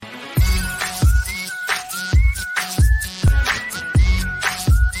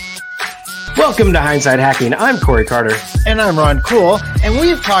Welcome to Hindsight Hacking. I'm Corey Carter. And I'm Ron Cool, and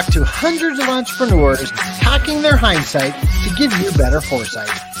we've talked to hundreds of entrepreneurs hacking their hindsight to give you better foresight.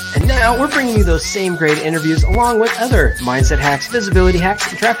 And now we're bringing you those same great interviews along with other mindset hacks, visibility hacks,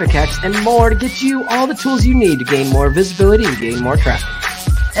 and traffic hacks, and more to get you all the tools you need to gain more visibility and gain more traffic.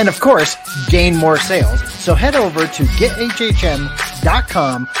 And of course, gain more sales. So head over to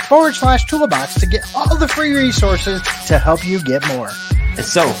gethhm.com/toolbox to get all the free resources to help you get more. And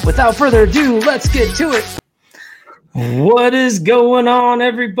so, without further ado, let's get to it. What is going on,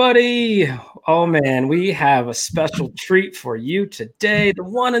 everybody? Oh, man, we have a special treat for you today. The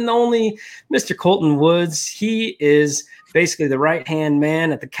one and only Mr. Colton Woods. He is basically the right-hand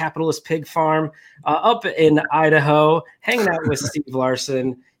man at the Capitalist Pig Farm up in Idaho, hanging out with Steve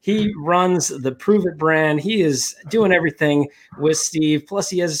Larson. He runs the Prove It brand. He is doing everything with Steve. Plus,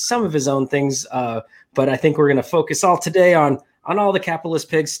 he has some of his own things. But I think we're going to focus all today on all the Capitalist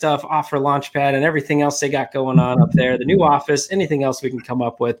Pig stuff, Offer Launchpad, and everything else they got going on up there, the new office, anything else we can come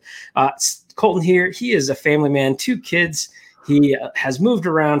up with. Colton here, he is a family man, 2 kids. He has moved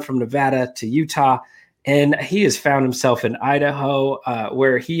around from Nevada to Utah, and he has found himself in Idaho,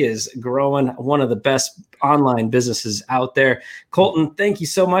 where he is growing one of the best online businesses out there. Colton, thank you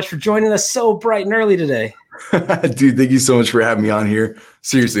so much for joining us so bright and early today. Dude, thank you so much for having me on here.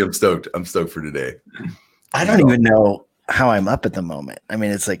 Seriously, I'm stoked. I'm stoked for today. I don't even know how I'm up at the moment. I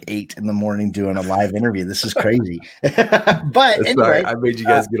mean, it's like 8 a.m. doing a live interview. This is crazy. But anyway, I made you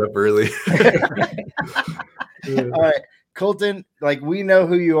guys get up early. All right, Colton, like, we know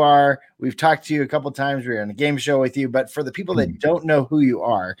who you are. We've talked to you a couple of times. We were on a game show with you, but for the people that don't know who you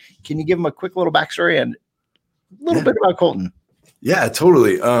are, can you give them a quick little backstory and a little bit about Colton? Yeah,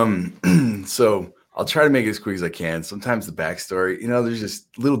 totally. So I'll try to make it as quick as I can. Sometimes the backstory, there's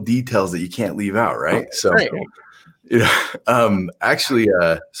just little details that you can't leave out, right? So, right.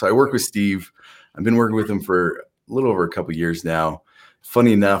 So I work with Steve. I've been working with him for a little over a couple of years now.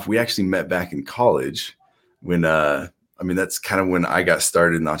 Funny enough, we actually met back in college when, that's kind of when I got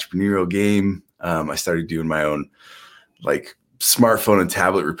started in the entrepreneurial game. I started doing my own like smartphone and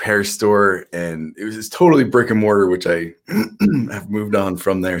tablet repair store, and it was just totally brick and mortar, which I have moved on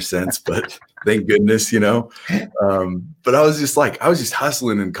from there since, but thank goodness, but I was just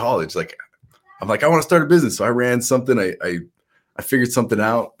hustling in college. I'm like, I want to start a business. So I ran something. I figured something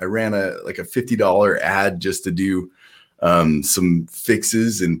out. I ran a $50 ad just to do some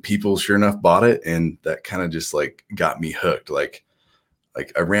fixes, and people sure enough bought it. And that kind of just got me hooked. Like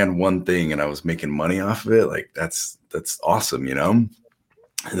I ran one thing and I was making money off of it. Like that's awesome, And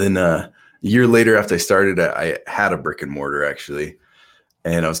then a year later after I started, I had a brick and mortar actually.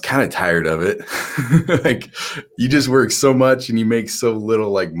 And I was kind of tired of it. You just work so much and you make so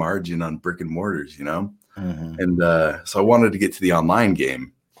little margin on brick and mortars, Mm-hmm. And so I wanted to get to the online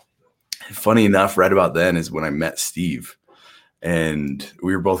game. And funny enough, right about then is when I met Steve, and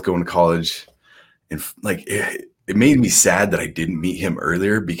we were both going to college. And it made me sad that I didn't meet him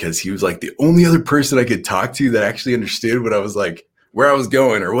earlier, because he was the only other person I could talk to that actually understood what I was where I was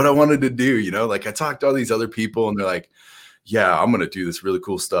going or what I wanted to do. I talked to all these other people and they're like, yeah, I'm going to do this really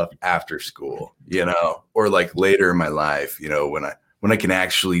cool stuff after school, or later in my life, when I can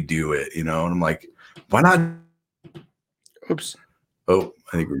actually do it, and I'm like, why not? Oops. Oh,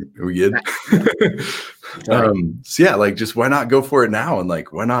 I think we're good. So yeah, just why not go for it now? And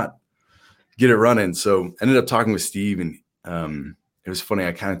why not get it running? So I ended up talking with Steve, and it was funny.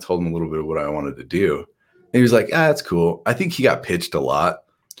 I kind of told him a little bit of what I wanted to do. And he was like, that's cool. I think he got pitched a lot.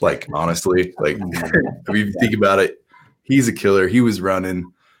 Honestly, if you think about it, he's a killer. He was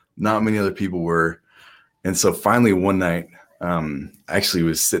running. Not many other people were. And so finally one night, I actually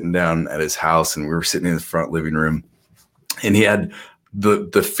was sitting down at his house, and we were sitting in the front living room, and he had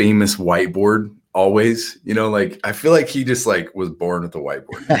the famous whiteboard always, I feel like he just was born with a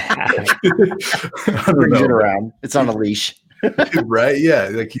whiteboard. I don't know. It around. It's on a leash. Right. Yeah.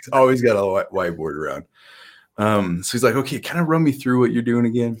 He's always got a whiteboard around. So he's like, okay, kind of run me through what you're doing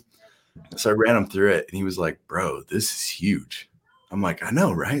again. So I ran him through it, and he was like, bro, this is huge. I'm like, I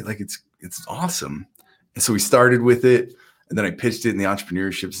know, right? It's awesome. And so we started with it, and then I pitched it in the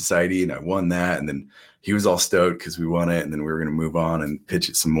Entrepreneurship Society, and I won that. And then he was all stoked because we won it, and then we were going to move on and pitch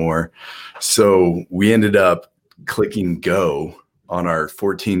it some more. So we ended up clicking go on our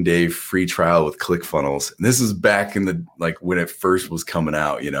 14-day free trial with ClickFunnels. And this is back in the, when it first was coming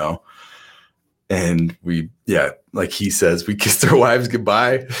out, And we, like he says, we kissed our wives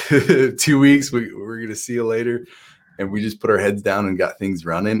goodbye. 2 weeks, we're going to see you later. And we just put our heads down and got things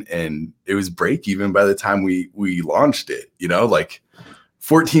running. And it was break even by the time we launched it,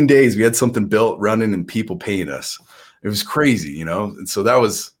 14 days, we had something built, running, and people paying us. It was crazy, And so that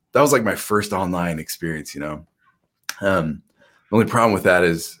was that was like my first online experience, you know. The only problem with that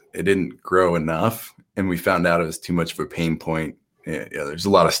is it didn't grow enough, and we found out it was too much of a pain point. Yeah, there's a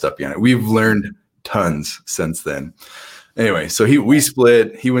lot of stuff behind it. We've learned tons since then. Anyway, so we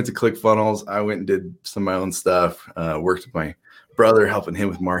split. He went to ClickFunnels. I went and did some of my own stuff. Worked with my brother, helping him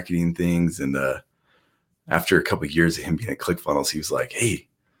with marketing things. And after a couple of years of him being at ClickFunnels, he was like, "Hey,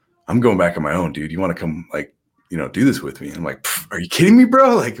 I'm going back on my own, dude. You want to come, like, you know, do this with me?" And I'm like, "Are you kidding me,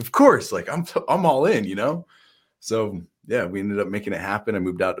 bro? Like, of course. Like, I'm all in, you know." So yeah, we ended up making it happen. I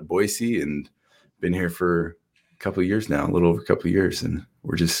moved out to Boise and been here for a couple of years now, a little over a couple of years, and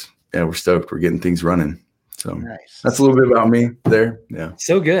we're stoked. We're getting things running. So nice. That's a little bit about me there. Yeah.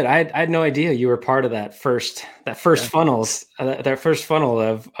 So good. I had no idea you were part of that first funnel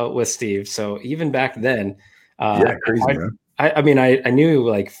of with Steve. So even back then, crazy, man. I mean, I knew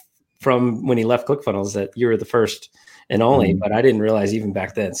like from when he left ClickFunnels that you were the first and only, but I didn't realize even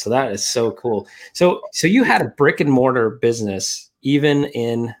back then. So that is so cool. So you had a brick and mortar business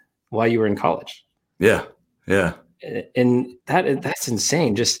even while you were in college. Yeah. Yeah. And that's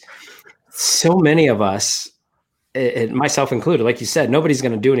insane. Just so many of us, and myself included, like you said, nobody's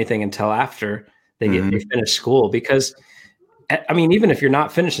going to do anything until after they finish school, because I mean, even if you're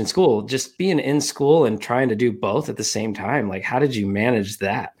not finishing school, just being in school and trying to do both at the same time, like, how did you manage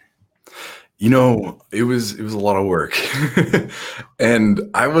that? You know, it was a lot of work. And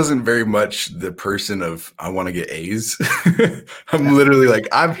I wasn't very much the person of, I want to get A's. I'm literally like,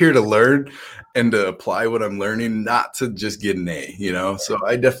 I'm here to learn and to apply what I'm learning, not to just get an A, you know? So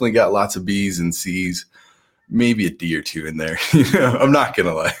I definitely got lots of B's and C's, maybe a D or two in there. You know, I'm not going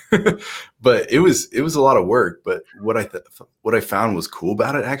to lie, but it was a lot of work. But what I found was cool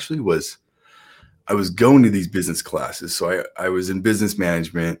about it actually was I was going to these business classes. So I was in business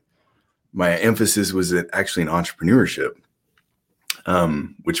management. My emphasis was actually in entrepreneurship,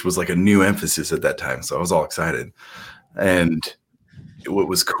 which was like a new emphasis at that time. So I was all excited. And what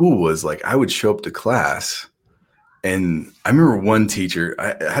was cool was, like, I would show up to class, and I remember one teacher,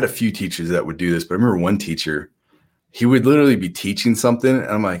 I had a few teachers that would do this, but I remember one teacher, he would literally be teaching something. And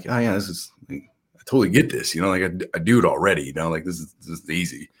I'm like, oh yeah, I totally get this. You know, like I do it already, you know, like this is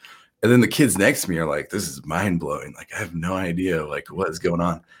easy. And then the kids next to me are like, this is mind blowing. Like, I have no idea like what is going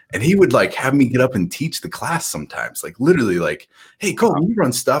on. And he would like have me get up and teach the class sometimes, like literally like, hey, Cole, you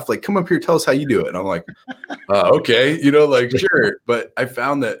run stuff, like come up here, tell us how you do it. And I'm like, okay, you know, like sure. But I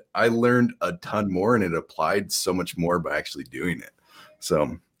found that I learned a ton more, and it applied so much more by actually doing it.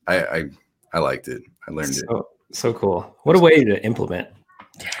 So I liked it. I learned it. So cool. What a way to implement.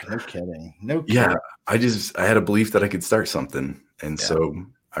 Yeah, no kidding. No kidding. Yeah. I had a belief that I could start something. And so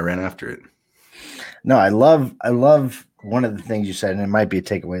I ran after it. No, I love one of the things you said, and it might be a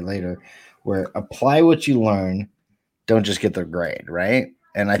takeaway later, where apply what you learn, don't just get the grade, right?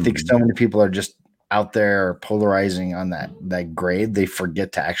 And I think so many people are just out there polarizing on that grade. They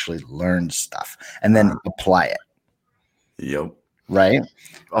forget to actually learn stuff and then apply it. Yep. Right.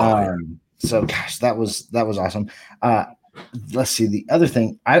 So gosh, that was awesome. Let's see. The other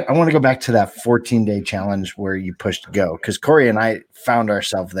thing, I want to go back to that 14-day challenge where you pushed go, because Corey and I found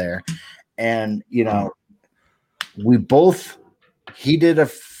ourselves there, and you know, he did a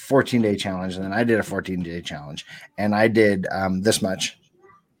 14-day challenge, and then I did a 14-day challenge, and I did that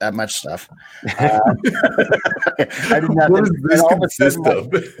much stuff. I did not. What does this consist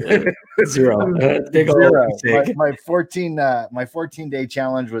of? Zero. My 14-day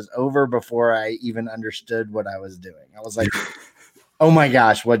challenge was over before I even understood what I was doing. I was like, oh my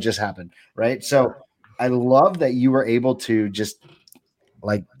gosh, what just happened? Right. So I love that you were able to just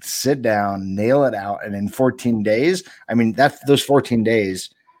like sit down, nail it out. And in 14 days, I mean, those 14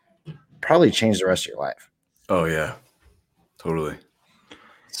 days probably changed the rest of your life. Oh yeah, totally.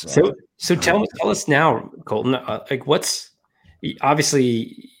 So tell us now, Colton, like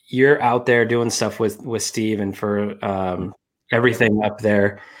obviously you're out there doing stuff with Steve and for everything up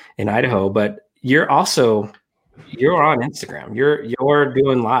there in Idaho, but you're on Instagram. You're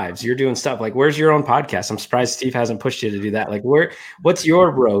doing lives. You're doing stuff. Like, where's your own podcast? I'm surprised Steve hasn't pushed you to do that. Like, what's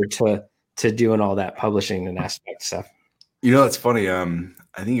your road to doing all that publishing and aspect stuff? You know, it's funny. I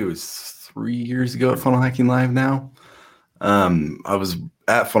think it was 3 years ago at Funnel Hacking Live now. I was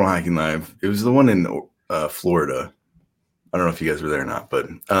at Funnel Hacking Live. It was the one in Florida. I don't know if you guys were there or not, but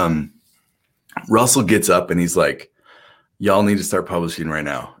Russell gets up and he's like, y'all need to start publishing right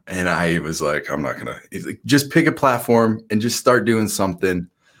now. And I was like, I'm not gonna. He's like, just pick a platform and just start doing something.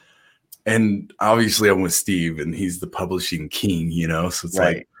 And obviously I'm with Steve and he's the publishing king, you know? So it's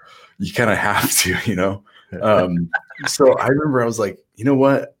like, you kind of have to, you know? So I remember I was like, you know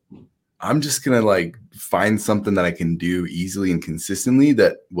what? I'm just going to like find something that I can do easily and consistently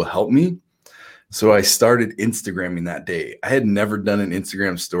that will help me. So I started Instagramming that day. I had never done an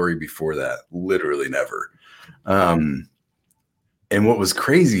Instagram story before that, literally never. And what was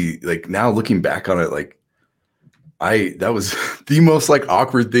crazy, like now looking back on it, like that was the most like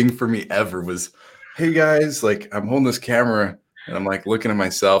awkward thing for me ever was, hey guys, like I'm holding this camera and I'm like looking at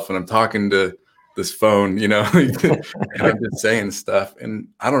myself and I'm talking to this phone, you know, and I'm just saying stuff and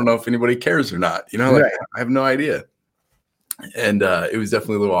I don't know if anybody cares or not, you know, like right. I have no idea. And it was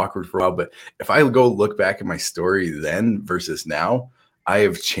definitely a little awkward for a while, but if I go look back at my story then versus now, I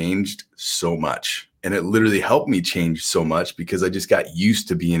have changed so much. And it literally helped me change so much because I just got used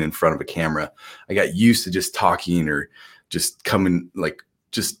to being in front of a camera. I got used to just talking or just coming like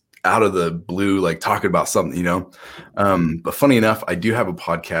just out of the blue, like talking about something, you know? But funny enough, I do have a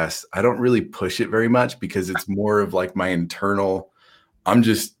podcast. I don't really push it very much because it's more of like my internal, I'm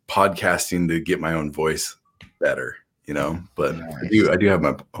just podcasting to get my own voice better. You know, but nice. I do have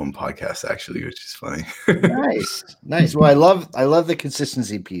my own podcast actually, which is funny. Nice. Well, I love the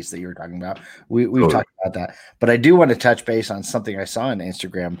consistency piece that you were talking about. We've talked about that, but I do want to touch base on something I saw on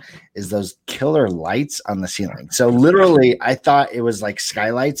Instagram is those killer lights on the ceiling. So literally, I thought it was like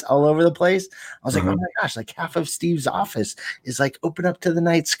skylights all over the place. I was like, oh my gosh, like half of Steve's office is like open up to the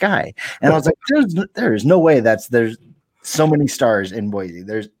night sky, and I was like, there's no way there's so many stars in Boise.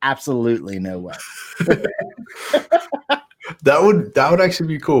 There's absolutely no way. That would actually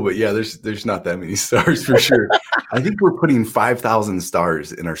be cool, but yeah, there's not that many stars for sure. I think we're putting 5,000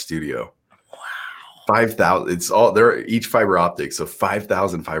 stars in our studio. Wow, 5,000. It's all they're each fiber optic, so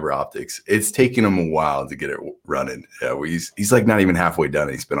 5,000 fiber optics. It's taking him a while to get it running. Yeah, he's like not even halfway done.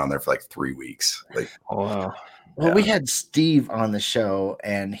 He's been on there for like 3 weeks. Like, oh wow. Well, we had Steve on the show,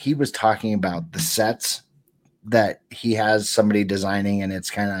 and he was talking about the sets that he has somebody designing, and it's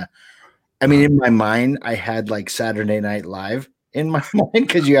kind of. I mean, in my mind, I had like Saturday Night Live in my mind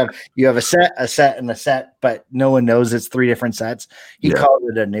because you have a set, and a set, but no one knows it's 3 different sets. He called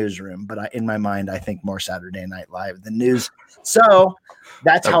it a newsroom, but in my mind, I think more Saturday Night Live than news. So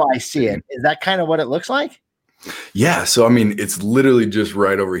that's how I see it. Is that kind of what it looks like? Yeah. So I mean, it's literally just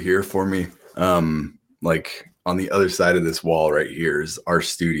right over here for me. Like on the other side of this wall right here is our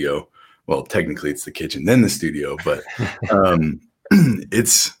studio. Well, technically, it's the kitchen, then the studio, but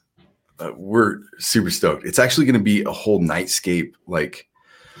it's. We're super stoked. It's actually going to be a whole nightscape. Like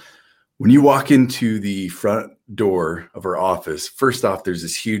when you walk into the front door of our office, first off, there's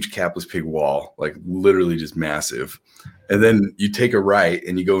this huge capless pig wall, like literally just massive. And then you take a right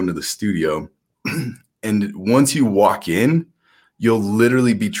and you go into the studio. And once you walk in, you'll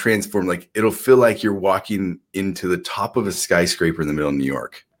literally be transformed. Like it'll feel like you're walking into the top of a skyscraper in the middle of New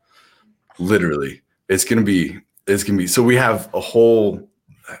York. Literally. It's going to be, so we have a whole,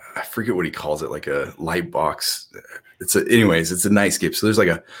 I forget what he calls it, like a light box. Anyways, it's a nightscape. So there's like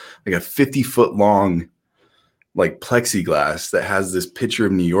a 50-foot long, like plexiglass that has this picture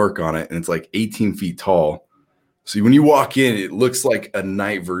of New York on it. And it's like 18 feet tall. So when you walk in, it looks like a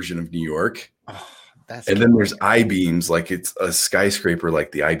night version of New York. Oh, then there's I-beams, like it's a skyscraper,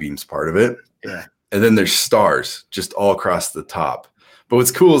 like the I-beams part of it. Yeah. And then there's stars just all across the top. But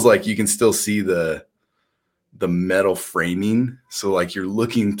what's cool is like, you can still see the metal framing. So like you're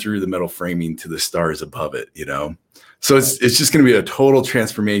looking through the metal framing to the stars above it, you know? So it's just going to be a total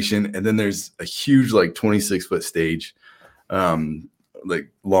transformation. And then there's a huge, like 26-foot stage,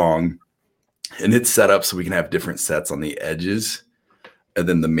 like long, and it's set up so we can have different sets on the edges. And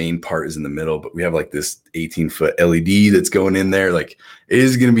then the main part is in the middle, but we have like this 18-foot LED that's going in there. Like it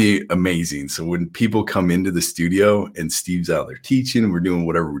is going to be amazing. So when people come into the studio and Steve's out there teaching and we're doing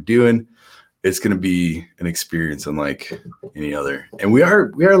whatever we're doing, it's going to be an experience unlike any other. And we are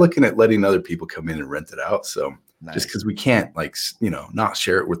looking at letting other people come in and rent it out. So nice. Just because we can't not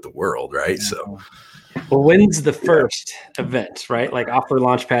share it with the world. Right. Yeah. So, well, when's the first event, right? Like Offer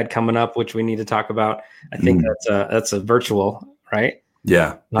Launchpad coming up, which we need to talk about. I think that's a virtual, right?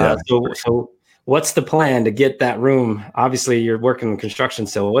 Yeah. So what's the plan to get that room? Obviously you're working in construction.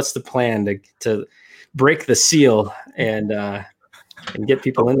 So what's the plan to break the seal and get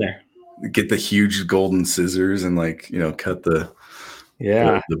people in there? Get the huge golden scissors and cut the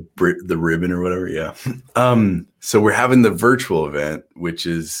ribbon or whatever. Yeah. So we're having the virtual event, which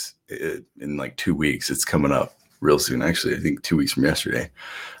is in like 2 weeks. It's coming up real soon. Actually, I think 2 weeks from yesterday.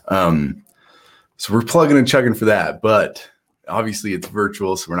 So we're plugging and chugging for that, but obviously it's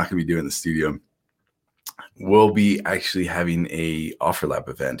virtual. So we're not going to be doing the studio. We'll be actually having a Offer Lab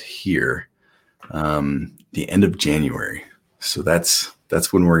event here, the end of January. So that's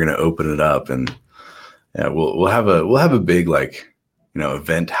when we're going to open it up, and we'll have a big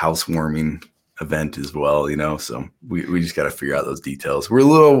event housewarming event as well, you know. So we just got to figure out those details. We're a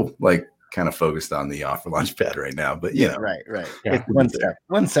little like kind of focused on the Offer Launchpad right now, but you know. Right. Yeah. It's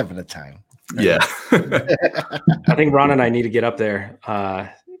one step at a time. Yeah. I think Ron and I need to get up there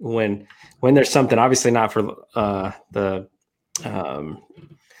when there's something, obviously not for the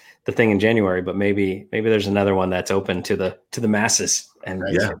thing in January, but maybe there's another one that's open to the masses and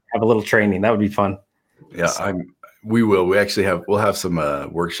have a little training. That would be fun. Yeah, we will. We'll have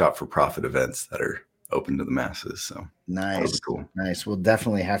some workshop for profit events that are open to the masses. So nice, cool. Nice. We'll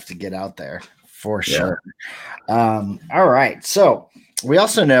definitely have to get out there for sure. All right. So we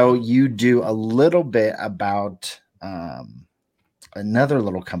also know you do a little bit about another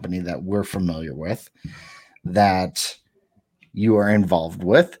little company that we're familiar with that you are involved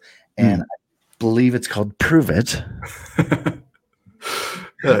with, and I believe it's called Prove It.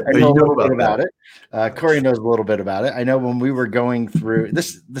 I know a little bit about it. Corey knows a little bit about it. I know when we were going through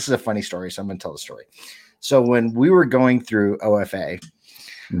this is a funny story, so I'm going to tell the story. So when we were going through OFA,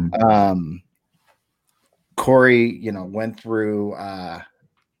 Corey, went through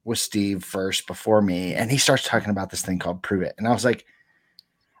with Steve first before me, and he starts talking about this thing called Prove It. And I was like,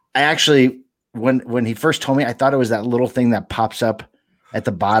 I actually, when he first told me, I thought it was that little thing that pops up at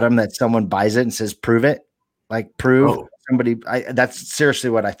the bottom that someone buys it and says, prove it, like prove somebody. That's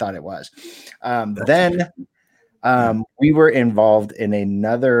seriously what I thought it was. Then we were involved in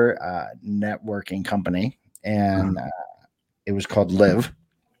another networking company, and it was called Live.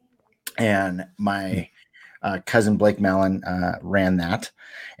 And my cousin Blake Mallon ran that,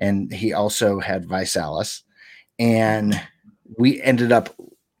 and he also had ViSalus. And we ended up,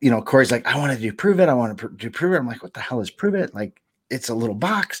 Corey's like, I want to do Prove It. I want to do Prove It. I'm like, what the hell is Prove It? Like, it's a little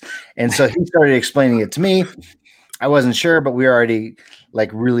box. And so he started explaining it to me. I wasn't sure, but we were already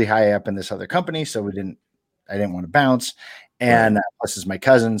like really high up in this other company. So I didn't want to bounce. And plus is my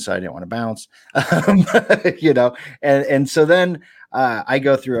cousin, so I didn't want to bounce, and so then I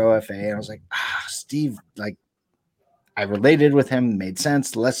go through OFA, and I was like, Steve, like I related with him, made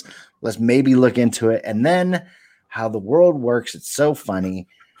sense. Let's maybe look into it. And then how the world works, it's so funny.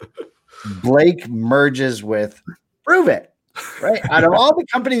 Blake merges with Prove It, right? Out of all the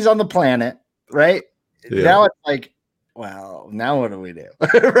companies on the planet, right? Yeah. Now it's like, well, now what do we do?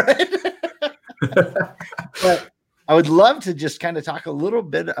 Right? But I would love to just kind of talk a little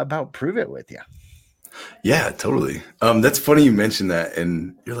bit about Prove It with you. Yeah, totally. That's funny you mentioned that.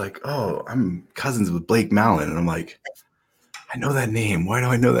 And you're like, oh, I'm cousins with Blake Mallon. And I'm like, I know that name. Why do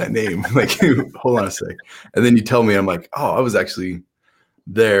I know that name? I'm like, hold on a sec. And then you tell me, I'm like, oh, I was actually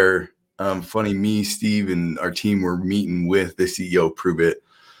there. Funny, me, Steve, and our team were meeting with the CEO of Prove It,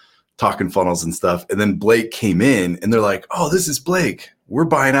 talking funnels and stuff. And then Blake came in, and they're like, oh, this is Blake. We're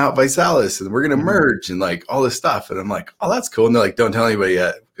buying out ViSalus, and we're going to merge and like all this stuff. And I'm like, oh, that's cool. And they're like, don't tell anybody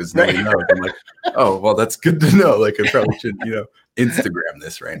yet because nobody knows. I'm like, oh, well, that's good to know. Like I probably should, Instagram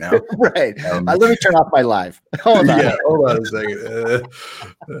this right now. Right. Let me turn off my live. Hold on. Yeah, hold on a second.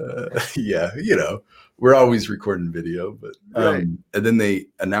 We're always recording video, but and then they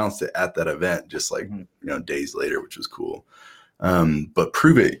announced it at that event just like days later, which was cool. But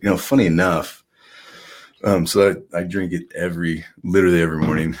Prove It, funny enough. So I drink it literally every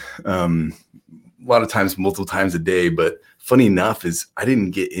morning. A lot of times, multiple times a day. But funny enough is I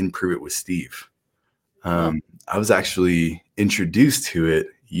didn't get in Prove It with Steve. I was actually introduced to it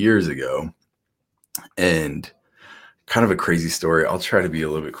years ago, and kind of a crazy story. I'll try to be a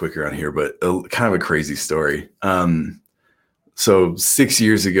little bit quicker on here, but kind of a crazy story. So 6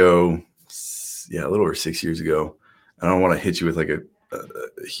 years ago, a little over 6 years ago, I don't want to hit you with like a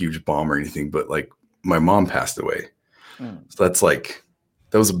huge bomb or anything, but like my mom passed away. So that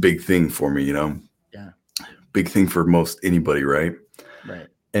was a big thing for me, Yeah. Big thing for most anybody. Right. Right.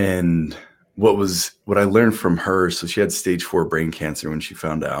 And what I learned from her, so she had stage 4 brain cancer when she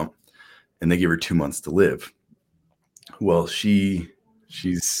found out, and they gave her 2 months to live. Well, she's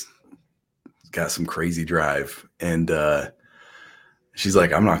got some crazy drive, and she's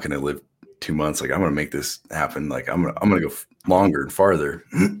like, I'm not going to live 2 months. Like, I'm going to make this happen. Like, I'm going to go longer and farther.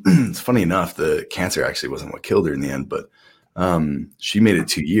 It's funny enough, the cancer actually wasn't what killed her in the end, but she made it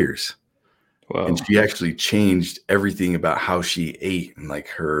 2 years. Wow. And she actually changed everything about how she ate, and like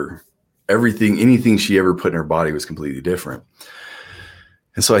anything she ever put in her body was completely different.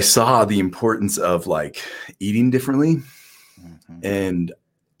 And so I saw the importance of like eating differently. Mm-hmm. And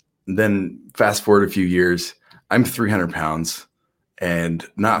then fast forward a few years, I'm 300 pounds and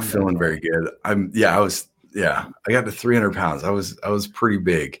not feeling very good. I got to 300 pounds. I was pretty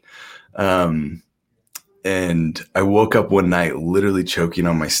big. And I woke up one night literally choking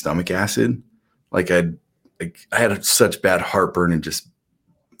on my stomach acid. Like I had such bad heartburn and just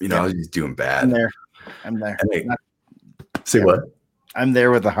I was just doing bad. I'm there. Say what? I'm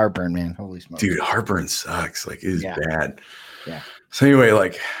there with the heartburn, man. Holy smokes. Dude, heartburn sucks. Like, it is bad. Yeah. So anyway,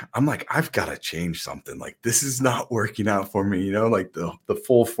 like, I'm like, I've got to change something. Like, this is not working out for me, like the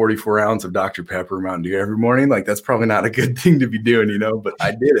full 44 ounce of Dr. Pepper Mountain Dew every morning. Like, that's probably not a good thing to be doing, but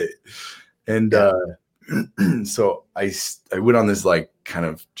I did it. And so I went on this, like, kind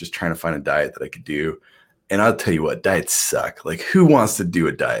of just trying to find a diet that I could do. And I'll tell you what, diets suck. Like, who wants to do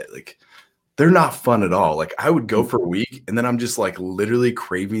a diet? Like, they're not fun at all. Like, I would go for a week and then I'm just like literally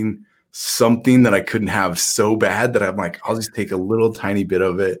craving something that I couldn't have so bad that I'm like, I'll just take a little tiny bit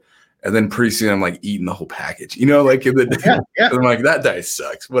of it. And then pretty soon I'm like eating the whole package, like, I'm like, that diet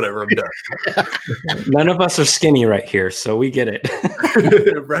sucks. Whatever, I'm done. None of us are skinny right here, so we get it.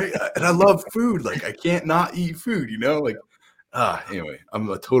 Right. And I love food. Like, I can't not eat food, like, anyway, I'm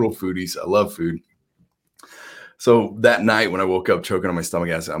a total foodie. So I love food. So that night when I woke up choking on my stomach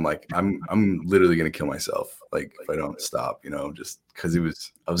acid, I'm like, I'm literally going to kill myself. Like, if I don't stop, just because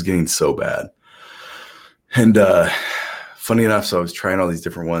I was getting so bad. And, funny enough, so I was trying all these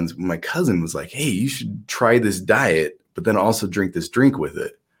different ones. My cousin was like, hey, you should try this diet, but then also drink this drink with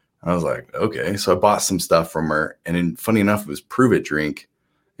it. I was like, okay. So I bought some stuff from her. And then funny enough, it was Prove It drink.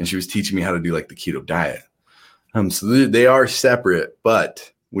 And she was teaching me how to do like the keto diet. So they are separate,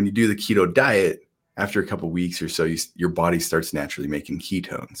 but when you do the keto diet, after a couple of weeks or so, your body starts naturally making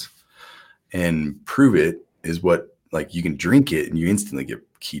ketones. And Prove It is what, like, you can drink it and you instantly get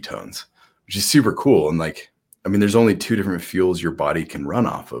ketones, which is super cool. And like, there's only two different fuels your body can run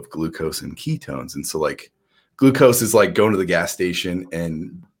off of, glucose and ketones. And so, like, glucose is like going to the gas station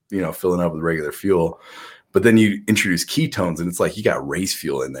and, filling up with regular fuel. But then you introduce ketones and it's like you got race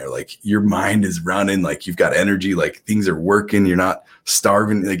fuel in there. Like, your mind is running, like, you've got energy, like, things are working, you're not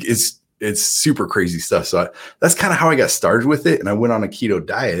starving. Like, it's super crazy stuff. So that's kind of how I got started with it. And I went on a keto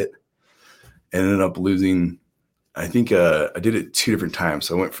diet and ended up losing, I think I did it 2 different times.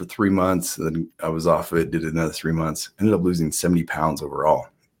 So I went for 3 months, and then I was off of it, did it another 3 months, ended up losing 70 pounds overall.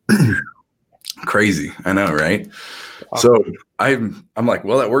 Crazy. I know, right? Wow. So I'm like,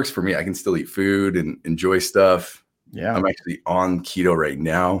 well, that works for me. I can still eat food and enjoy stuff. Yeah. I'm actually on keto right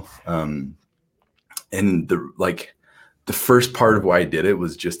now. And the first part of why I did it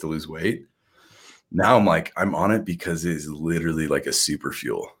was just to lose weight. Now I'm like, I'm on it because it is literally like a super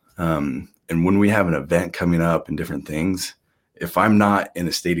fuel. And when we have an event coming up and different things, if I'm not in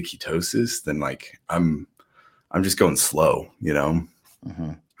a state of ketosis, then like I'm just going slow,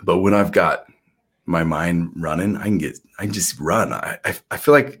 Mm-hmm. But when I've got my mind running, I can just run. I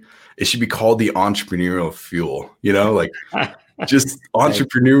feel like it should be called the entrepreneurial fuel, like just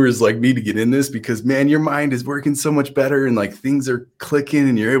entrepreneurs like need to get in this because, man, your mind is working so much better and like things are clicking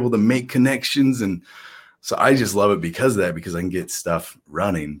and you're able to make connections. And so I just love it because of that, because I can get stuff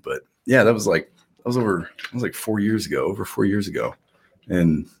running. But yeah, that was like 4 years ago, over 4 years ago.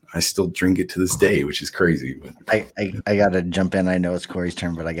 And I still drink it to this day, which is crazy. But I got to jump in. I know it's Corey's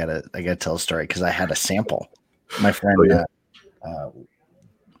turn, but I got to tell a story because I had a sample. My friend,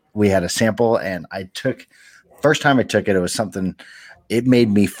 we had a sample, and first time I took it, it was something, it made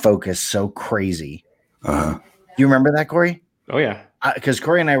me focus so crazy. Uh-huh. Do you remember that, Corey? Oh, yeah. Because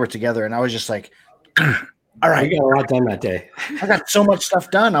Corey and I were together, and I was just like, all right. We got a lot done that day. I got so much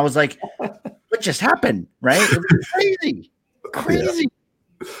stuff done. I was like, what just happened? Right? It was crazy.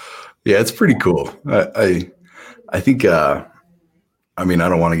 Yeah, it's pretty cool. I think, I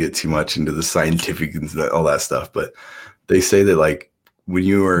don't want to get too much into the scientific and all that stuff, but they say that like when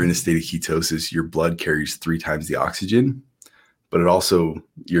you are in a state of ketosis, your blood carries 3 times the oxygen, but it also,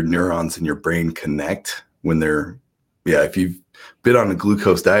 your neurons in your brain connect when if you've been on a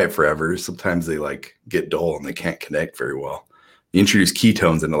glucose diet forever, sometimes they like get dull and they can't connect very well. You introduce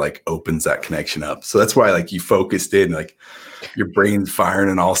ketones and it like opens that connection up. So that's why like you focused in, like your brain's firing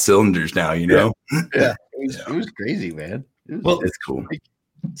in all cylinders now, Yeah. It was crazy, man. It's cool.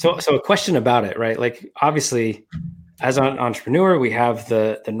 So a question about it, right? Like obviously as an entrepreneur, we have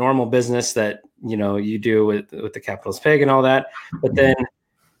the normal business that, you do with the Capitalist Pig and all that. But then,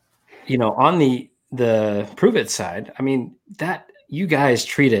 on the Prove It side, that you guys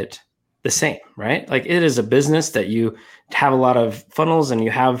treat it the same, right? Like it is a business that you have a lot of funnels and you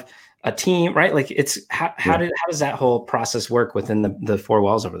have a team, right? Like it's how does that whole process work within the 4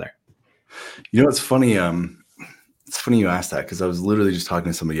 walls over there? It's funny. It's funny you asked that because I was literally just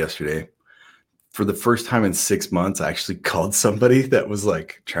talking to somebody yesterday. For the first time in 6 months, I actually called somebody that was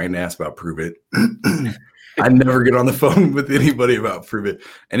like trying to ask about Prove It. I never get on the phone with anybody about Prove It.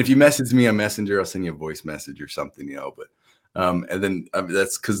 And if you message me on Messenger, I'll send you a voice message or something, But and then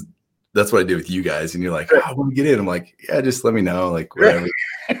that's because that's what I did with you guys. And you're like, I want to get in. I'm like, yeah, just let me know. Like, whatever.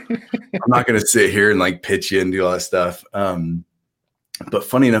 I'm not going to sit here and like pitch you and do all that stuff. But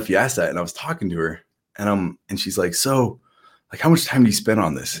funny enough, you asked that, and I was talking to her, and she's like, so like, how much time do you spend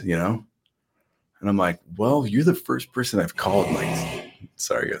on this? You know? And I'm like, well, you're the first person I've called. Like,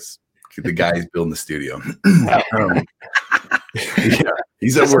 sorry, guys, the guy's building the studio. Yeah,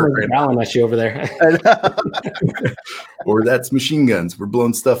 he's at work right now. At you over there. Or that's machine guns. We're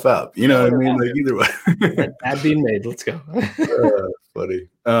blowing stuff up. You know what I mean? Like, either way. Ad being made. Let's go. Funny.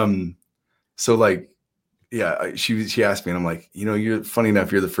 So like, yeah, she asked me, and I'm like, you know, you're funny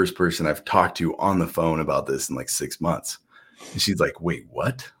enough. You're the first person I've talked to on the phone about this in like 6 months. And she's like, wait,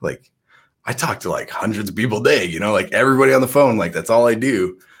 what? Like, I talk to like hundreds of people a day, you know, like everybody on the phone. Like, that's all I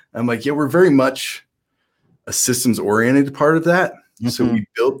do. And I'm like, yeah, we're very much a systems oriented part of that. Mm-hmm. So we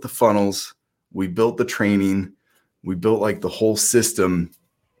built the funnels, we built the training, we built like the whole system.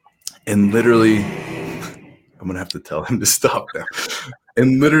 And literally, I'm going to have to tell him to stop now.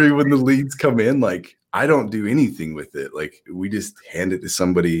 And literally when the leads come in, like, I don't do anything with it. Like, we just hand it to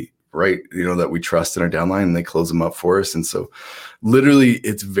somebody, right, you know, that we trust in our downline, and they close them up for us. And so literally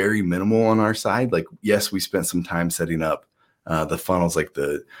it's very minimal on our side. Like, yes, we spent some time setting up the funnels, like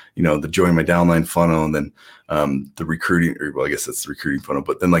the, you know, the join my downline funnel, and then the recruiting, or well, I guess that's the recruiting funnel,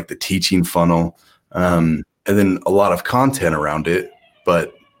 but then like the teaching funnel, and then a lot of content around it,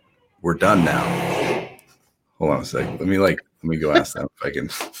 but we're done now. Hold on a second. Let me go ask them if I can.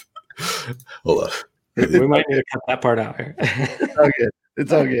 Hold up. We might need to cut that part out here. It's all good.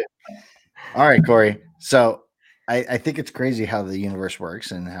 It's all good. All right, Corey. So I think it's crazy how the universe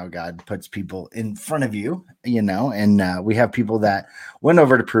works and how God puts people in front of you, you know, and we have people that went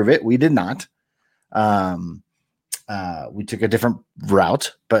over to prove it. We did not. We took a different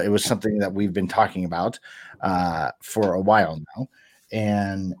route, but it was something that we've been talking about for a while now.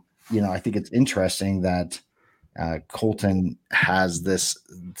 And, you know, I think it's interesting that Colton has this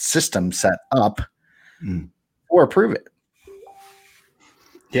system set up for Prove It.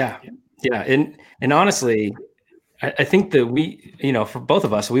 Yeah. Yeah. And honestly, I think that we, you know, for both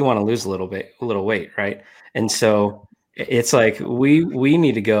of us, we want to lose a little weight. Right. And so it's like, we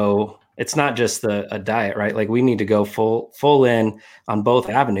need to go, it's not just a diet, right? Like, we need to go full in on both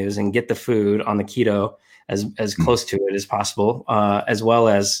avenues and get the food on the keto as close to it as possible, as well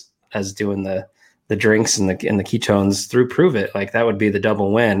as doing the drinks and the ketones through Prove It. Like, that would be the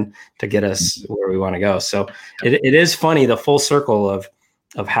double win to get us where we want to go. So it is funny, the full circle of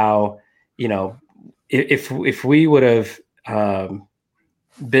how, you know, if we would have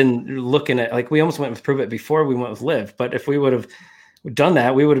been looking at, like, we almost went with Prove It before we went with Live, but if we would have done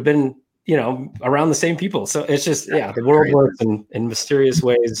that, we would have been, you know, around the same people. So it's just, the world works in mysterious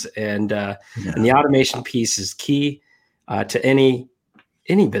ways. And the automation piece is key to any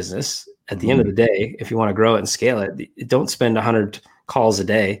business. At the end of the day, if you want to grow it and scale it, don't spend 100 calls a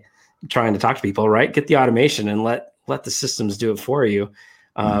day trying to talk to people, right? Get the automation and let the systems do it for you.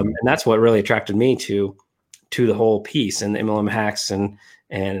 And that's what really attracted me to the whole piece, and the MLM hacks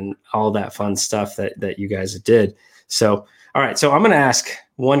and all that fun stuff that you guys did. So, all right. So I'm going to ask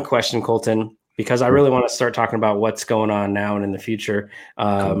one question, Colton, because I really want to start talking about what's going on now and in the future.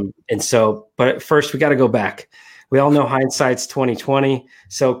 And so, but first we got to go back. We all know hindsight's 2020.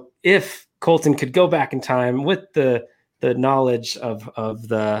 So if Colton could go back in time with the knowledge of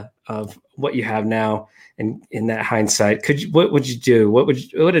what you have now, and in that hindsight, what would you do?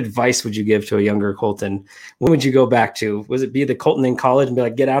 What advice would you give to a younger Colton? When would you go back to? Was it be the Colton in college and be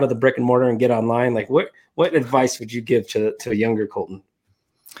like, get out of the brick and mortar and get online? Like, what advice would you give to a younger Colton?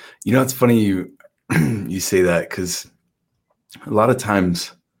 You know, it's funny you say that, because a lot of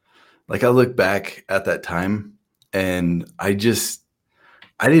times, like, I look back at that time and I didn't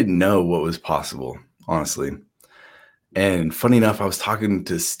know what was possible, honestly. And funny enough, I was talking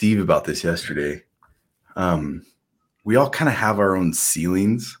to Steve about this yesterday. We all kind of have our own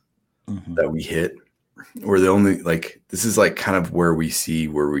ceilings that we hit. We're the only, like, this is like kind of where we see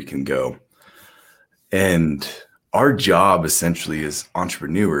where we can go. And our job essentially as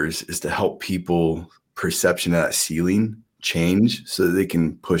entrepreneurs is to help people perception of that ceiling change so that they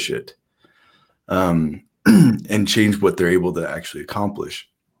can push it, and change what they're able to actually accomplish.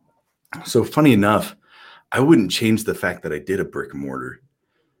 So funny enough, I wouldn't change the fact that I did a brick and mortar,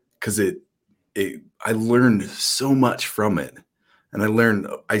 because I learned so much from it. And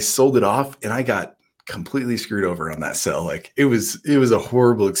I sold it off and I got completely screwed over on that sell. Like, it was a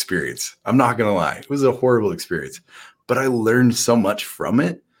horrible experience. I'm not going to lie. It was a horrible experience, but I learned so much from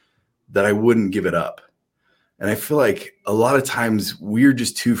it that I wouldn't give it up. And I feel like a lot of times we're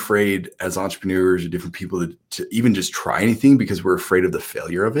just too afraid as entrepreneurs or different people to even just try anything, because we're afraid of the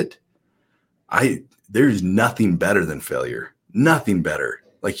failure of it. there's nothing better than failure. Nothing better.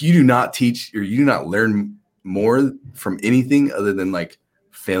 Like you do not teach or you do not learn more from anything other than like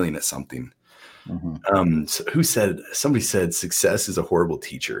failing at something. So somebody said success is a horrible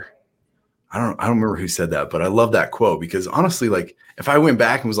teacher. I don't remember who said that, but I love that quote because honestly, like if I went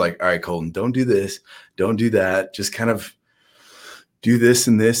back and was like, all right, Colton, don't do this, don't do that, just kind of do this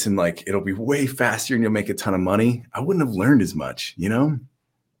and this, and like, it'll be way faster and you'll make a ton of money. I wouldn't have learned as much, you know,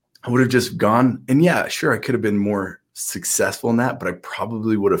 I would have just gone and yeah, sure. I could have been more successful in that, but I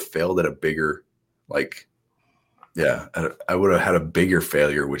probably would have failed at a bigger, like, yeah, I would have had a bigger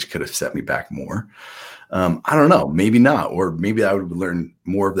failure, which could have set me back more. I don't know, maybe not, or maybe I would learn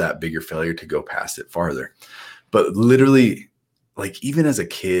more of that bigger failure to go past it farther. But literally, like even as a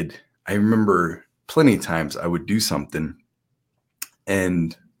kid, I remember plenty of times I would do something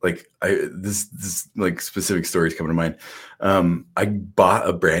and like this like specific stories coming to mind. I bought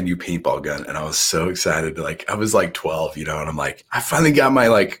a brand new paintball gun and I was so excited. Like I was like 12, you know, and I'm like, I finally got my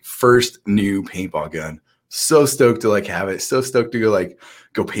like first new paintball gun. So stoked to like have it. So stoked to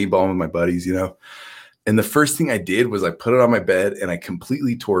go paintballing with my buddies, you know. And the first thing I did was I put it on my bed and I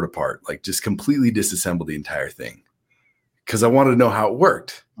completely tore it apart, like just completely disassembled the entire thing because I wanted to know how it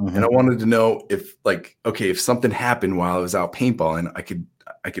worked. And I wanted to know if like, okay, if something happened while I was out paintballing,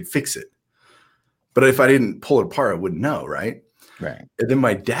 I could fix it. But if I didn't pull it apart, I wouldn't know. Right. Right. And then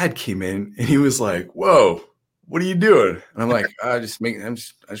my dad came in and he was like, whoa, what are you doing? And I'm like, I just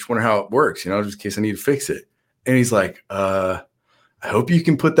wonder how it works, you know, just in case I need to fix it. And he's like, I hope you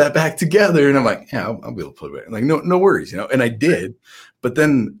can put that back together. And I'm like, yeah, I'll be able to put it back. Like, no worries, you know? And I did. But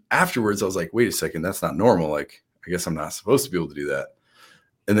then afterwards I was like, wait a second, that's not normal. Like, I guess I'm not supposed to be able to do that.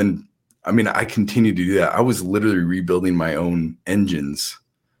 And then, I mean, I continued to do that. I was literally rebuilding my own engines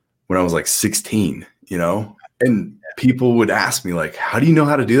when I was like 16, you know? And people would ask me like, how do you know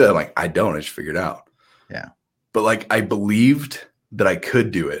how to do that? I'm like, I don't, I just figured it out. Yeah. But like, I believed that I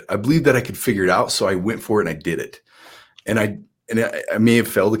could do it. I believed that I could figure it out. So I went for it and I did it. And I may have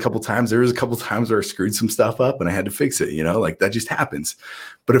failed a couple of times. There was a couple of times where I screwed some stuff up and I had to fix it, you know, like that just happens.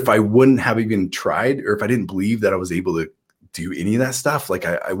 But if I wouldn't have even tried, or if I didn't believe that I was able to do any of that stuff, like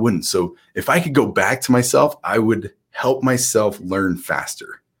I wouldn't. So if I could go back to myself, I would help myself learn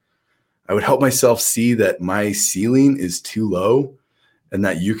faster. I would help myself see that my ceiling is too low and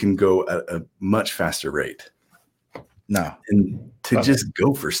that you can go at a much faster rate. No. And to just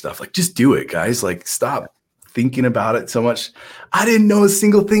go for stuff, like just do it, guys. Like stop thinking about it so much. I didn't know a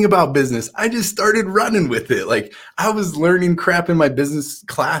single thing about business. I just started running with it. Like I was learning crap in my business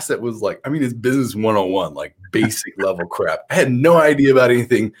class that was like, I mean, it's business 101, like basic level crap. I had no idea about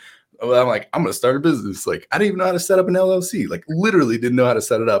anything. I'm like, I'm going to start a business. Like I didn't even know how to set up an LLC. Like literally didn't know how to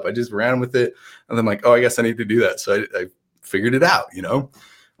set it up. I just ran with it. And then like, oh, I guess I need to do that. So I figured it out, you know,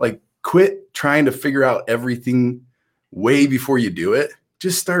 like quit trying to figure out everything way before you do it.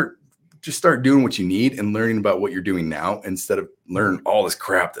 Just start doing what you need and learning about what you're doing now instead of learn all this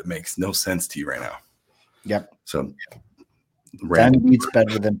crap that makes no sense to you right now. Yep. So done beats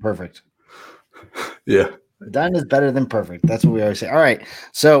better than perfect. Yeah. Done is better than perfect. That's what we always say. All right.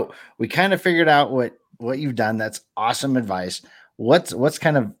 So we kind of figured out what you've done. That's awesome advice. What's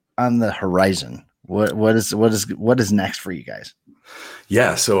kind of on the horizon? What is next for you guys?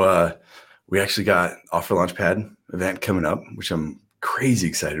 Yeah. So we actually got Offer Launchpad event coming up, which I'm crazy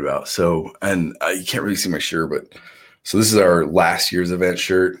excited about. So, and you can't really see my shirt, but so this is our last year's event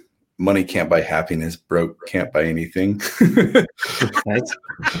shirt. Money can't buy happiness. Broke can't buy anything. Nice.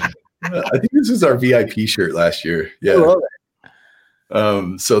 I think this was our VIP shirt last year. Yeah.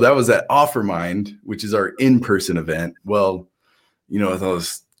 So that was at OfferMind, which is our in-person event. Well, you know, with all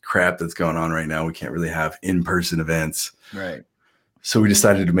this crap that's going on right now, we can't really have in-person events. Right. So we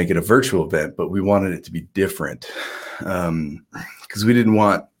decided to make it a virtual event, but we wanted it to be different because we didn't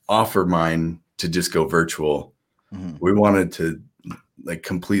want OfferMind to just go virtual. Mm-hmm. We wanted to like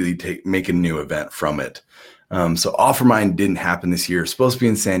completely make a new event from it. So OfferMind didn't happen this year. It was supposed to be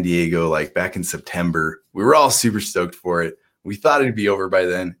in San Diego, like back in September. We were all super stoked for it. We thought it'd be over by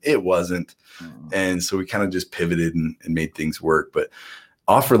then. It wasn't. Mm-hmm. And so we kind of just pivoted and made things work. But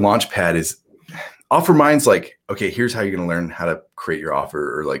Offer Launchpad is OfferMind's like, okay, here's how you're going to learn how to create your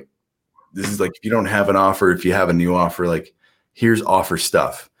offer. Or like, this is like, if you don't have an offer, if you have a new offer, like here's offer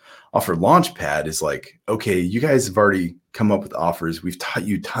stuff. Offer Launchpad is like, okay, you guys have already come up with offers. We've taught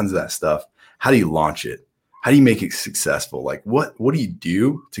you tons of that stuff. How do you launch it? How do you make it successful? Like what do you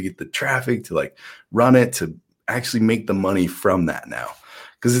do to get the traffic, to like run it, to actually make the money from that now?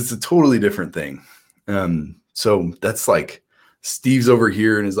 Because it's a totally different thing. So that's like Steve's over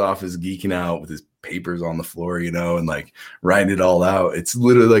here in his office geeking out with his papers on the floor, and like writing it all out. It's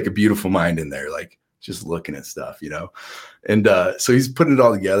literally like a beautiful mind in there, like just looking at stuff, and so he's putting it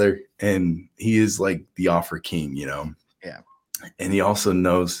all together, and he is like the offer king, Yeah. And he also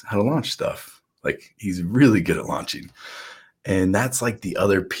knows how to launch stuff. Like he's really good at launching, and that's like the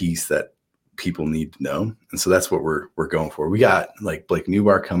other piece that people need to know. And so that's what we're going for. We got like Blake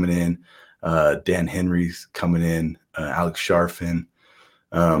Newbar coming in, Dan Henry's coming in, Alex Sharfin,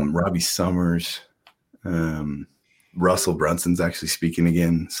 Robbie Summers, Russell Brunson's actually speaking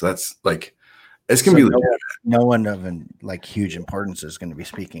again. So that's like, it's going to be no one of like huge importance is going to be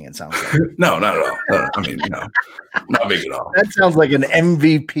speaking. It sounds like. No, not at all. No, I mean, not big at all. That sounds like an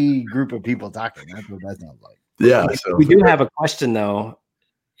MVP group of people talking. That's what that sounds like. Yeah. So we do have a question though.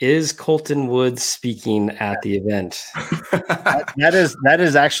 Is Colton Woods speaking at the event? that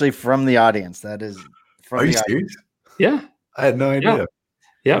is actually from the audience. That is from Are the you audience. serious? Yeah. I had no idea.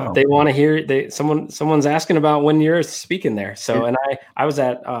 Yeah. Wow. They want to hear someone's asking about when you're speaking there. So, and I was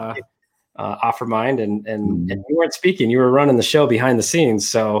at OfferMind and you weren't speaking, you were running the show behind the scenes.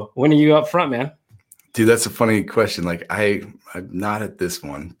 So when are you up front, man? Dude, that's a funny question. Like I'm not at this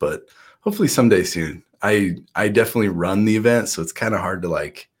one, but hopefully someday soon. I definitely run the event. So it's kind of hard to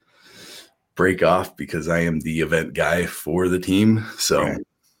like break off because I am the event guy for the team. So right.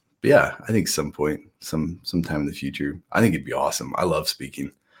 Yeah, I think sometime in the future, I think it'd be awesome. I love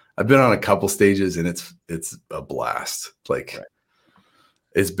speaking. I've been on a couple stages and it's a blast. Like right.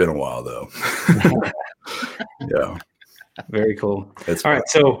 It's been a while though. Yeah. Very cool. That's all right.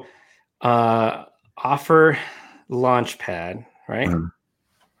 So offer launchpad, right?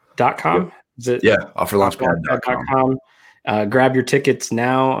 .com. Yep. Is it? Yeah. Offerlaunchpad.com. Grab your tickets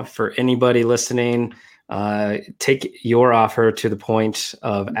now for anybody listening. Take your offer to the point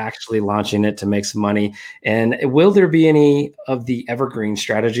of actually launching it to make some money. And will there be any of the evergreen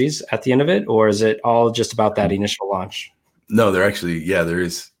strategies at the end of it, or is it all just about that initial launch? No, there actually,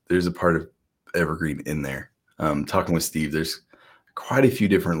 there's a part of evergreen in there. Talking with Steve, there's quite a few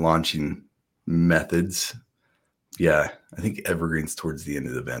different launching methods. Yeah, I think evergreen's towards the end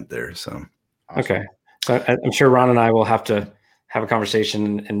of the event there. So okay. So I'm sure Ron and I will have to have a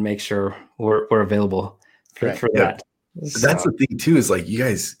conversation and make sure we're available for that. So. That's the thing too, is like you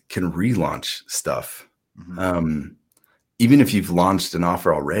guys can relaunch stuff. Mm-hmm. Even if you've launched an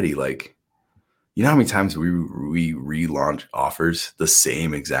offer already, like, you know how many times we relaunch offers, the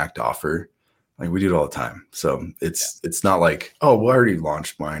same exact offer? Like we do it all the time. So it's not like, oh, we already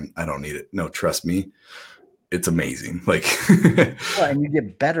launched mine, I don't need it. No, trust me. It's amazing. Like, well, and you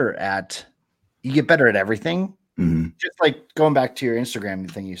get better at everything. Mm-hmm. Just like going back to your Instagram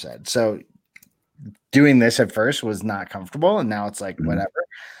thing you said. So doing this at first was not comfortable, and now it's like whatever.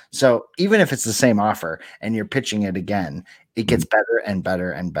 So even if it's the same offer and you're pitching it again, it gets better and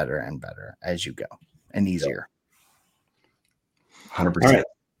better and better and better as you go, and easier. 100%. All right.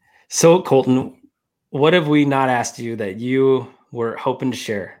 So Colton, what have we not asked you that you were hoping to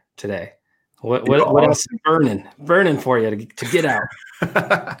share today? What else is burning for you to get out?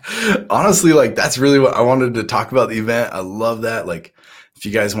 Honestly, like that's really what I wanted to talk about the event. I love that. Like if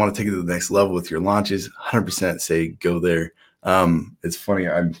you guys want to take it to the next level with your launches, 100% say go there. It's funny.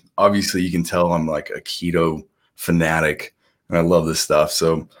 I'm obviously, you can tell I'm like a keto fanatic and I love this stuff.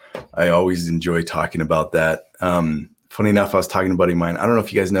 So I always enjoy talking about that. Funny enough, I was talking to a buddy of mine. I don't know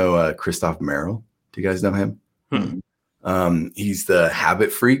if you guys know Christoph Merrill. Do you guys know him? Mm-hmm. He's the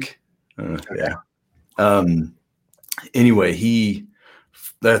habit freak. Yeah. Anyway,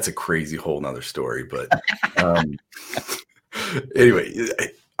 that's a crazy whole nother story, but anyway,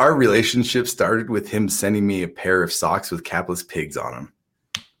 our relationship started with him sending me a pair of socks with capless pigs on them.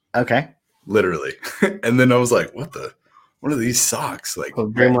 Okay. Literally. And then I was like, what are these socks? Like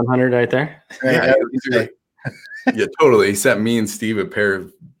Dream 100 right there. Yeah, totally. He sent me and Steve a pair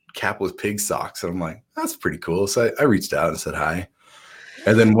of capless pig socks. And I'm like, that's pretty cool. So I reached out and said hi.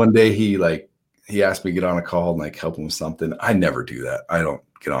 And then one day he asked me to get on a call and like help him with something. I never do that. I don't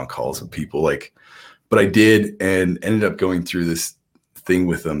get on calls with people but I did, and ended up going through this thing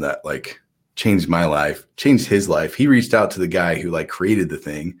with him that like changed my life, changed his life. He reached out to the guy who like created the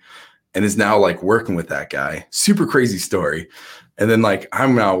thing and is now like working with that guy. Super crazy story. And then like,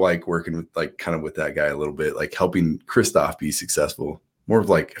 I'm now like working with like kind of with that guy a little bit, like helping Christoph be successful. More of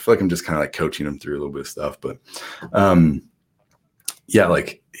like, I feel like I'm just kind of like coaching him through a little bit of stuff, but yeah,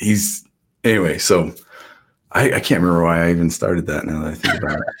 like anyway, so I can't remember why I even started that now that I think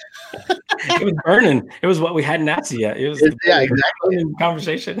about it. It was burning. It was what we hadn't asked yet. It was exactly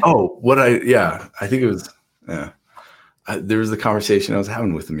conversation. Oh, I think it was, there was the conversation I was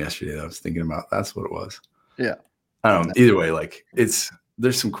having with him yesterday that I was thinking about. That's what it was. Yeah. Either way, like there's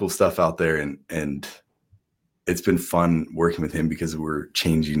some cool stuff out there, and it's been fun working with him because we're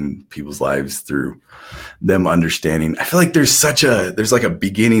changing people's lives through them understanding. I feel like there's like a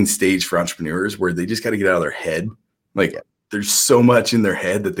beginning stage for entrepreneurs where they just got to get out of their head. Like there's so much in their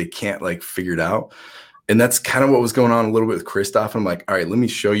head that they can't like figure it out. And that's kind of what was going on a little bit with Christoph. I'm like, all right, let me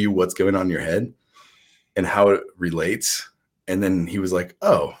show you what's going on in your head and how it relates. And then he was like,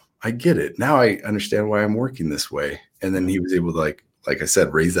 oh, I get it. Now I understand why I'm working this way. And then he was able to like I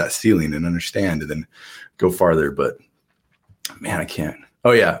said, raise that ceiling and understand and then go farther. But man, I can't.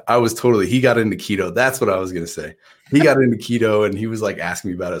 Oh yeah. He got into keto. That's what I was going to say. He got into keto and he was like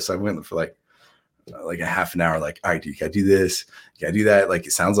asking me about it. So I went for like a half an hour, like, all right, dude, you gotta do this. You gotta do that. Like,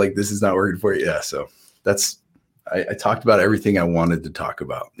 it sounds like this is not working for you. Yeah. So I talked about everything I wanted to talk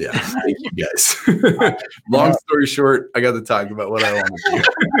about. Yeah. Thank you guys. Long story short, I got to talk about what I wanted to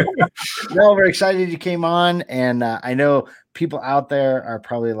do. No, we're excited you came on. And I know people out there are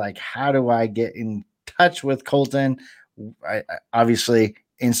probably like, how do I get in touch with Colton? Obviously,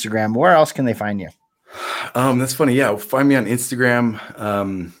 Instagram. Where else can they find you? That's funny. Yeah. Find me on Instagram.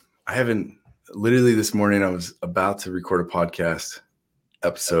 I haven't literally this morning, I was about to record a podcast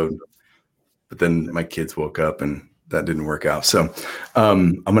episode, but then my kids woke up and that didn't work out. So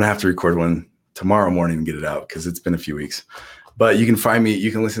I'm going to have to record one tomorrow morning and get it out because it's been a few weeks. But you can find me,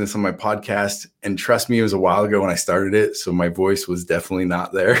 you can listen to some of my podcasts, and trust me, it was a while ago when I started it. So my voice was definitely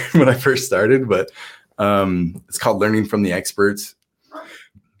not there when I first started, but it's called Learning from the Experts.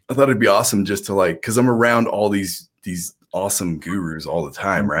 I thought it'd be awesome just to like, because I'm around all these awesome gurus all the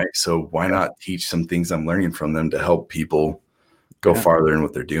time, right? So why not teach some things I'm learning from them to help people go farther in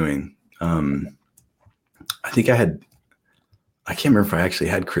what they're doing? I think I can't remember if I actually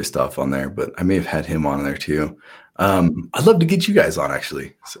had Christoph on there, but I may have had him on there too. I'd love to get you guys on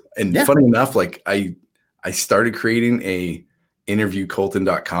actually. So, and funny enough, like I started creating a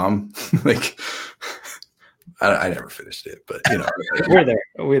interviewcolton.com. Like I never finished it, but you know,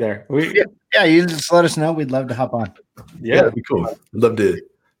 we're there. Yeah, you just let us know. We'd love to hop on. Yeah, that'd be cool. I'd love to,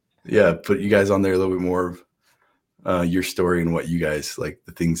 put you guys on there a little bit more of your story and what you guys like,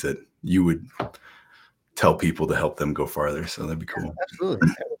 the things that you would tell people to help them go farther. So that'd be cool. Absolutely.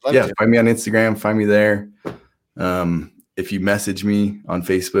 Find me on Instagram. Find me there. If you message me on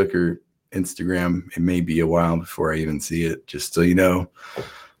Facebook or Instagram, it may be a while before I even see it. Just so you know,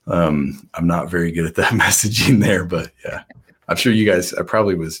 I'm not very good at that messaging there, but yeah. I'm sure you guys, I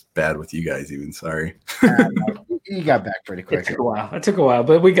probably was bad with you guys even. Sorry. You got back pretty quick. It took a while,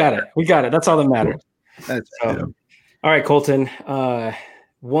 but we got it. That's all that matters. All right, Colton.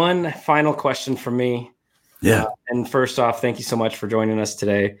 One final question from me. Yeah. And first off, thank you so much for joining us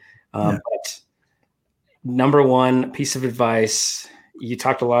today. But number one piece of advice, you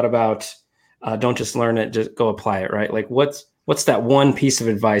talked a lot about don't just learn it, just go apply it, right? Like what's that one piece of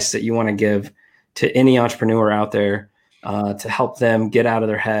advice that you want to give to any entrepreneur out there to help them get out of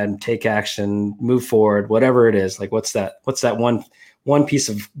their head, take action, move forward, whatever it is? Like what's that one piece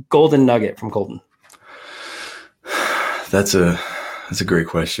of golden nugget from Colton? That's a great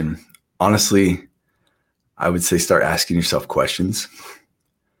question. Honestly, I would say start asking yourself questions,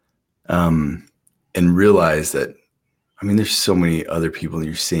 and realize that, I mean, there's so many other people in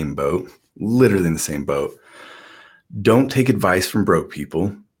your same boat, literally in the same boat. Don't take advice from broke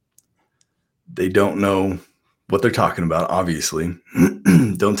people. They don't know what they're talking about, obviously.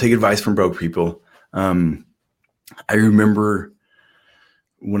 Don't take advice from broke people. I remember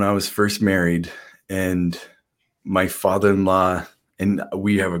when I was first married and my father-in-law, and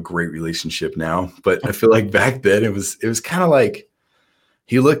we have a great relationship now, but I feel like back then it was kind of like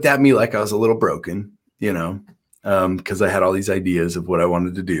he looked at me like I was a little broken, you know, because I had all these ideas of what I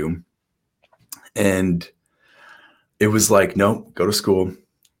wanted to do. And it was like, no, go to school,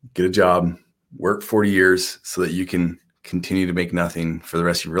 get a job, work 40 years so that you can continue to make nothing for the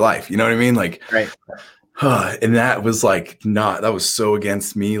rest of your life. You know what I mean? Like, right. And that was like, that was so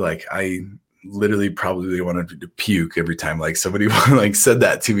against me. Like I literally probably wanted to puke every time like somebody like said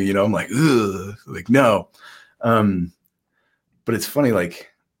that to me, you know. I'm like, ugh, like no. But it's funny,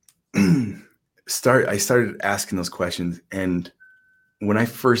 like I started asking those questions, and when I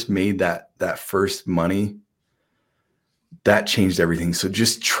first made that first money, that changed everything. So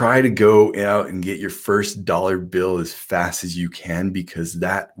just try to go out and get your first dollar bill as fast as you can, because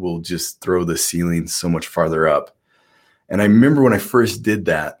that will just throw the ceiling so much farther up. And I remember when I first did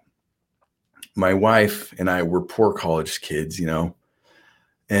that, my wife and I were poor college kids, you know,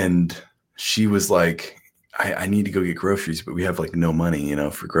 and she was like, I need to go get groceries, but we have like no money, you know,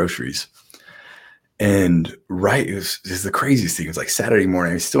 for groceries. And it was the craziest thing. It was like Saturday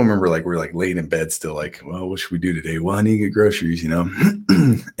morning. I still remember like we're like laying in bed still like, well, what should we do today? Well, I need to get groceries,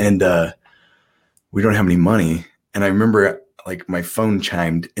 and we don't have any money. And I remember like my phone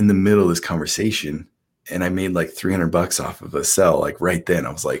chimed in the middle of this conversation, and I made like $300 off of a sell. Like right then,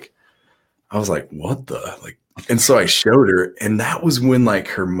 I was like, what the like? And so I showed her, and that was when like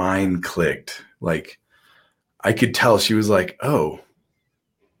her mind clicked. Like I could tell she was like, oh,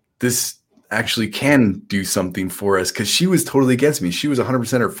 this actually can do something for us, because she was totally against me. She was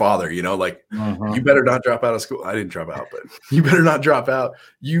 100% her father, like you better not drop out of school. I didn't drop out, but you better not drop out.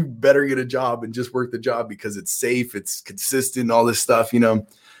 You better get a job and just work the job because it's safe, it's consistent, all this stuff, And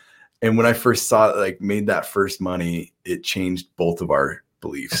when I first saw it, like made that first money, it changed both of our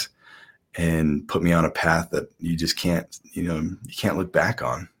beliefs and put me on a path that you just can't, you can't look back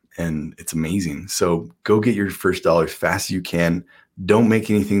on. And it's amazing. So go get your first dollar as fast as you can. Don't make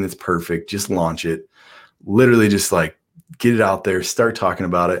anything that's perfect. Just launch it. Literally just like get it out there, start talking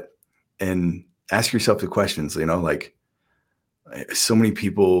about it, and ask yourself the questions, like so many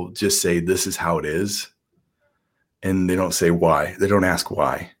people just say, this is how it is. And they don't say why. They don't ask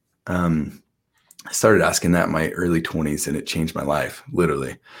why. I started asking that in my early 20s, and it changed my life,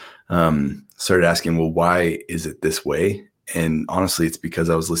 literally. Started asking, well, why is it this way? And honestly, it's because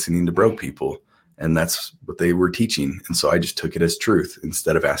I was listening to broke people, and that's what they were teaching. And so I just took it as truth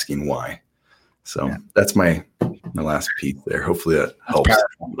instead of asking why. So that's my last piece there. Hopefully that helps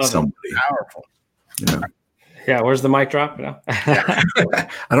somebody. Powerful. Yeah. Where's the mic drop? I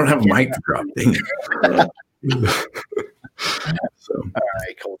don't have a mic to drop. So. All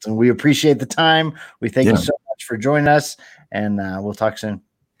right, Colton. We appreciate the time. We thank you so much for joining us, and we'll talk soon.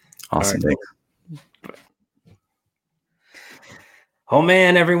 Awesome. Right, oh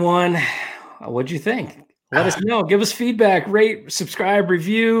man, everyone. What'd you think? Let us know. Give us feedback, rate, subscribe,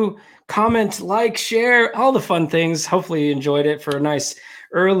 review, comment, like, share, all the fun things. Hopefully you enjoyed it for a nice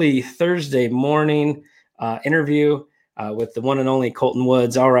early Thursday morning interview with the one and only Colton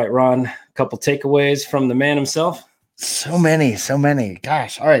Woods. All right, Ron, a couple takeaways from the man himself. So many.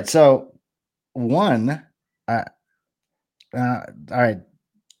 Gosh. All right. So one, all right.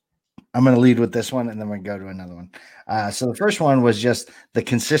 I'm going to lead with this one, and then we're going to go to another one. So the first one was just the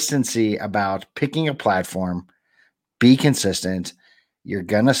consistency about picking a platform. Be consistent. You're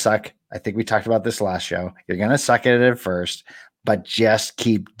going to suck. I think we talked about this last show. You're going to suck at it at first, but just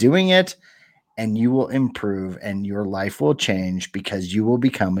keep doing it, and you will improve, and your life will change because you will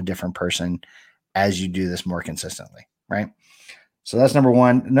become a different person as you do this more consistently, right? So that's number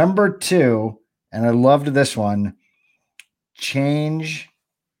one. Number two, and I loved this one, change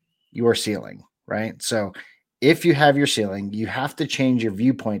your ceiling, right? So if you have your ceiling, you have to change your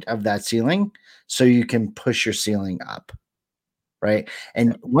viewpoint of that ceiling so you can push your ceiling up, right?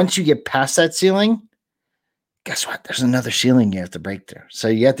 And once you get past that ceiling, guess what? There's another ceiling you have to break through. So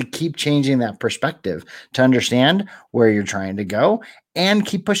you have to keep changing that perspective to understand where you're trying to go and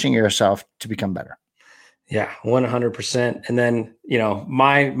keep pushing yourself to become better. Yeah, 100%. And then,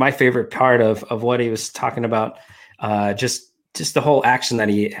 my favorite part of what he was talking about, just the whole action that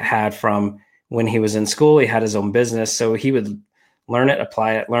he had from when he was in school. He had his own business, so he would learn it,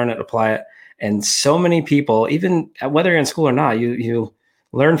 apply it. And so many people, even whether you're in school or not, you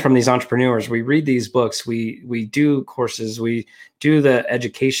learn from these entrepreneurs. We read these books, we do courses, we do the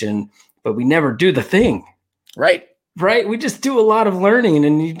education, but we never do the thing. Right. We just do a lot of learning,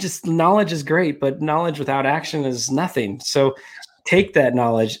 and knowledge is great, but knowledge without action is nothing. So take that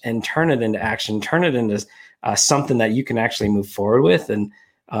knowledge and turn it into action, turn it into something that you can actually move forward with. And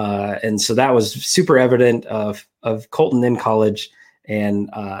so that was super evident of Colton in college. And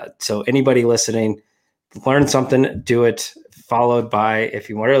so anybody listening, learn something, do it, followed by, if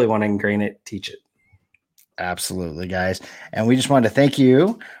you really want to ingrain it, teach it. Absolutely, guys. And we just wanted to thank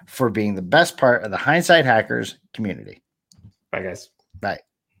you for being the best part of the Hindsight Hackers community. Bye, guys. Bye.